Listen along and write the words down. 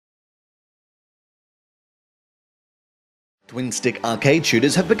Twin-stick arcade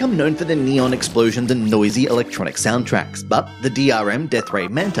shooters have become known for their neon explosions and noisy electronic soundtracks, but the DRM Death Ray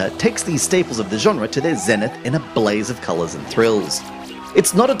Manta takes these staples of the genre to their zenith in a blaze of colours and thrills.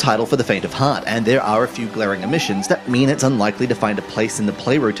 It's not a title for the faint of heart, and there are a few glaring omissions that mean it's unlikely to find a place in the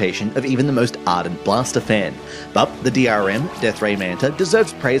play rotation of even the most ardent Blaster fan, but the DRM Death Ray Manta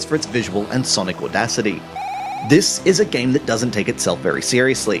deserves praise for its visual and sonic audacity. This is a game that doesn't take itself very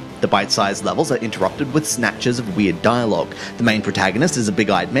seriously. The bite-sized levels are interrupted with snatches of weird dialogue, the main protagonist is a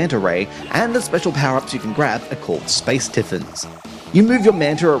big-eyed manta ray, and the special power-ups you can grab are called Space Tiffins. You move your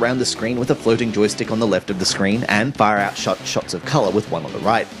manta around the screen with a floating joystick on the left of the screen, and fire out shots of colour with one on the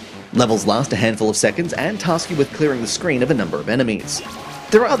right. Levels last a handful of seconds and task you with clearing the screen of a number of enemies.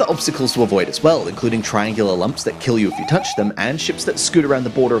 There are other obstacles to avoid as well, including triangular lumps that kill you if you touch them, and ships that scoot around the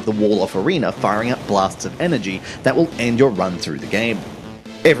border of the wall-off arena firing out blasts of energy that will end your run through the game.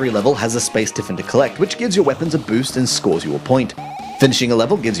 Every level has a space tiffin to collect, which gives your weapons a boost and scores you a point. Finishing a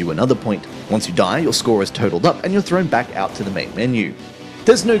level gives you another point. Once you die, your score is totaled up and you're thrown back out to the main menu.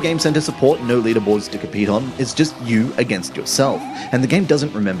 There's no Game Center support, no leaderboards to compete on, it's just you against yourself, and the game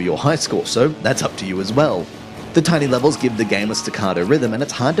doesn't remember your high score, so that's up to you as well. The tiny levels give the game a staccato rhythm, and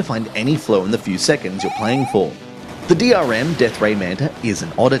it's hard to find any flow in the few seconds you're playing for. The DRM Death Ray Manta is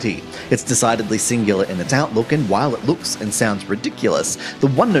an oddity. It's decidedly singular in its outlook, and while it looks and sounds ridiculous, the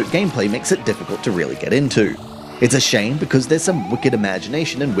one-note gameplay makes it difficult to really get into. It's a shame because there's some wicked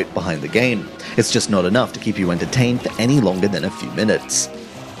imagination and wit behind the game. It's just not enough to keep you entertained for any longer than a few minutes.